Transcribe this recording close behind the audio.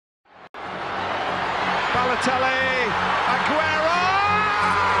Balotelli, Aguero!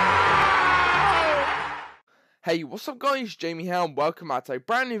 Hey, what's up guys, Jamie here and welcome back to a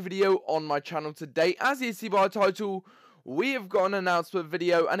brand new video on my channel today. As you see by the title, we have got an announcement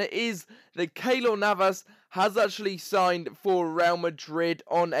video, and it is that Keylor Navas has actually signed for Real Madrid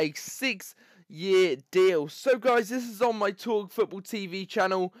on a 6-year deal. So guys, this is on my TalkFootballTV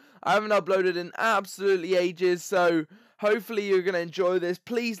channel. I haven't uploaded in absolutely ages, so hopefully you're going to enjoy this.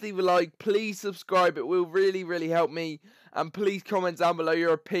 Please leave a like, please subscribe, it will really help me, and please comment down below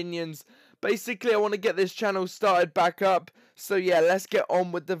your opinions. Basically, I want to get this channel started back up, so yeah, let's get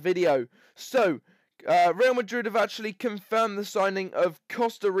on with the video. So, Real Madrid have actually confirmed the signing of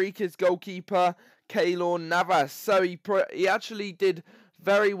Costa Rica's goalkeeper, Keylor Navas. So he actually did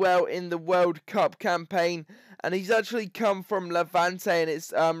very well in the World Cup campaign, and he's actually come from Levante, and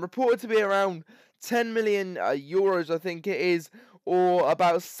it's reported to be around 10 million euros, I think it is, or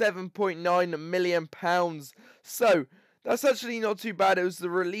about 7.9 million pounds. So that's actually not too bad. It was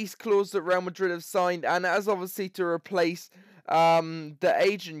the release clause that Real Madrid have signed, and as obviously to replace the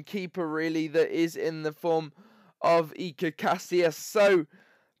agent keeper, really, that is in the form of Iker Casillas. So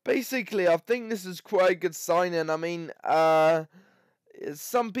basically, I think this is quite a good signing. I mean,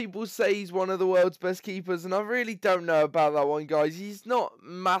 some people say he's one of the world's best keepers, and I really don't know about that one, guys. He's not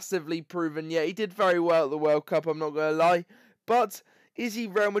massively proven yet. He did very well at the World Cup, I'm not going to lie. But is he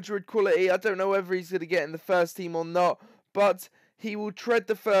Real Madrid quality? I don't know whether he's going to get in the first team or not, but he will tread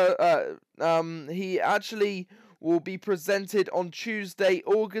the he actually will be presented on Tuesday,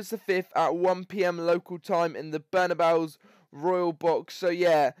 August the 5th at 1 PM local time in the Bernabeu's Royal Box. So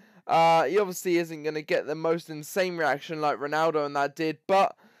yeah, he obviously isn't going to get the most insane reaction like Ronaldo and that did,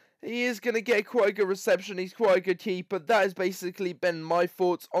 but he is going to get quite a good reception. He's quite a good keeper. That has basically been my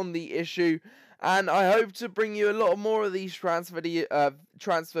thoughts on the issue, and I hope to bring you a lot more of these transfer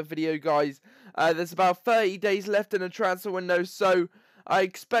video, guys. There's about 30 days left in a transfer window, so I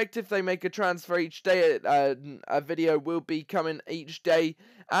expect if they make a transfer each day, a video will be coming each day.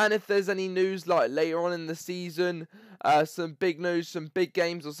 And if there's any news like later on in the season, some big news, some big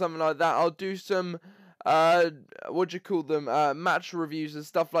games or something like that, I'll do some what do you call them, match reviews and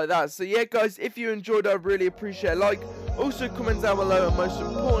stuff like that. So yeah guys, if you enjoyed, I'd really appreciate a like. Also comment down below, and most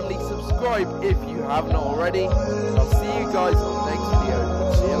importantly subscribe if you have not already. I'll see you guys on the next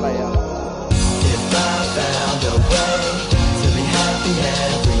video. See you later. If I found a way to be happy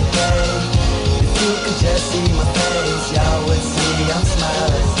every day, if you could just see my face.